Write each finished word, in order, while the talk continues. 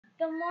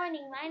Good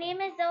morning. My name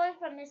is Zoe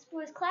from Miss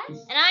Pooh's class.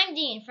 And I'm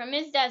Dean from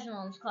Miss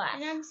Desmond's class.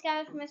 And I'm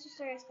Skylar from Mr.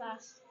 Sawyer's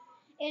class.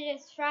 It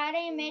is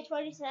Friday, May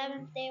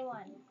 27th, day 1.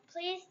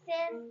 Please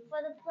stand for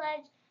the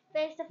pledge,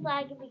 face the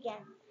flag, and begin.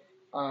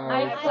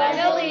 I pledge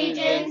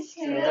allegiance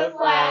to the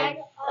flag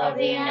of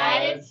the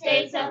United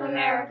States of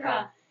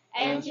America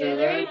and to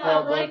the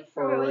republic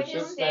for which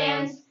it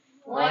stands,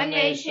 one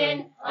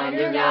nation,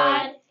 under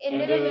God,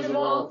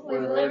 indivisible,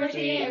 with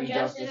liberty and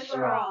justice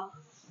for all.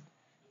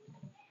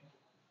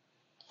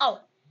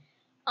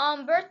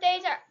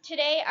 Birthdays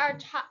today are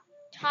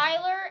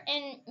Tyler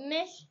in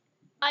Miss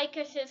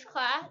Icus's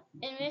class,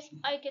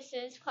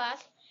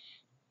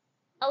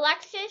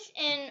 Alexis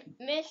in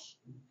Miss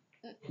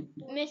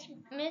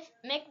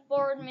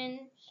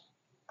McBoardman's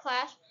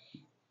class,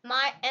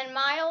 and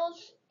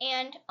Miles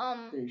and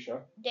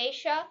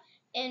Daisha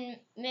in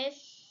Miss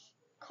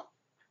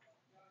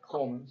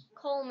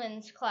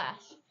Coleman's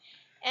class,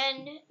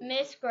 and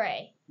Miss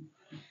Gray.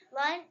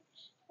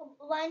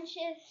 Lunch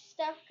is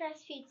stuffed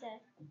crust pizza.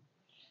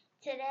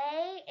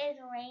 Today is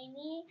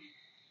rainy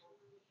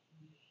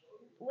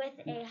with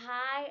a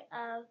high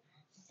of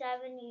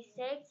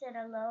 76 and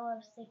a low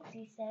of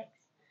 66.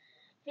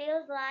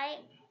 Feels like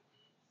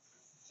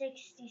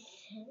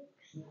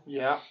 66.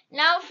 Yeah.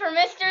 Now for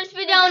Mr.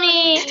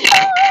 Spadoni.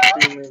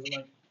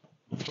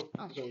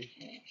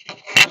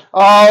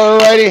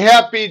 Alrighty,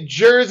 happy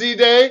Jersey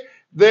Day.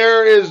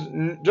 There is,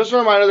 just a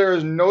reminder, there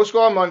is no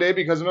school on Monday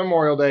because of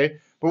Memorial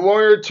Day. But when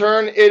we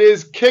return, it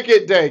is Kick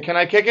It Day. Can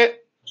I kick it?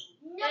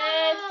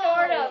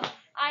 Sort of.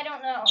 I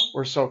don't know.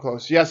 We're so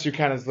close. Yes, you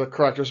can is the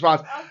correct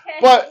response. Okay.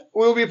 But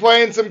we'll be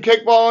playing some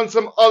kickball and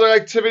some other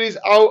activities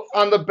out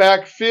on the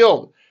back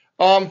field.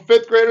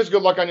 5th graders,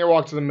 good luck on your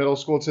walk to the middle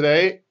school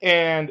today.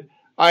 And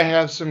I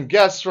have some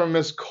guests from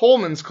Miss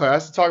Coleman's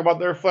class to talk about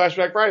their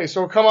Flashback Friday.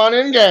 So come on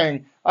in,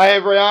 gang. I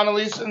have Rihanna,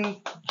 Lisa, and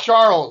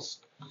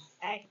Charles.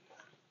 Hey.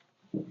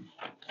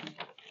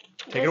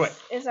 Take it away.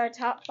 This is our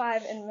top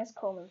 5 in Miss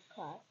Coleman's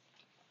class.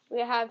 We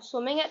have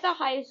swimming at the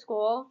high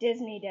school,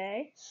 Disney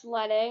Day,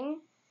 sledding,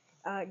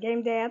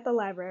 game day at the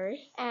library,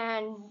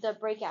 and the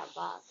breakout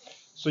box.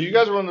 So you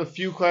guys are one of the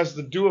few classes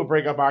that do a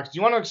breakout box. Do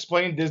you want to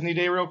explain Disney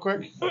Day real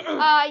quick?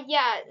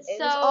 Yeah.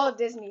 It was all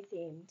Disney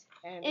themed.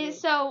 And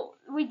so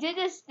we did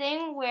this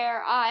thing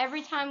where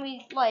every time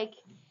we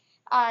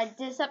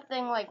did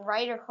something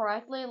right or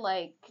correctly,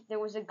 there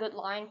was a good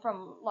line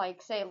from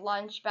say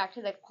lunch back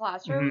to the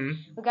classroom,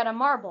 we got a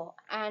marble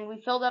and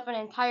we filled up an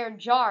entire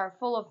jar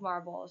full of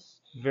marbles.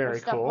 Very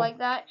and stuff cool. like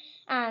that.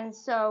 And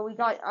so we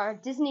got our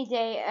Disney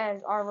Day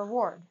as our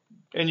reward.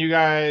 And you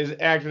guys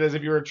acted as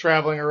if you were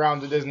traveling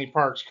around the Disney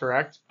parks,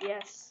 correct?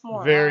 yes.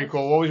 Very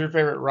cool. What was your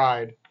favorite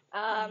ride?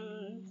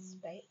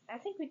 Space. I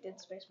think we did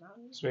Space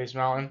Mountain. Space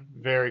Mountain.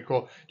 Very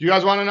cool. Do you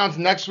guys want to announce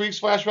next week's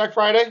Flashback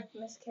Friday?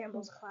 Miss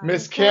Campbell's class.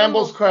 Miss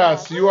Campbell's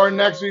class. You are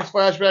next week's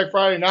Flashback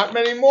Friday. Not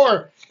many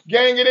more.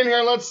 Gang, get in here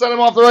and let's send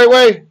them off the right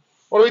way.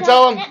 What do we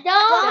tell them? Don't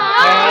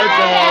Bye,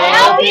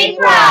 Happy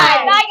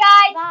Pride. Bye,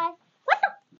 guys. Bye.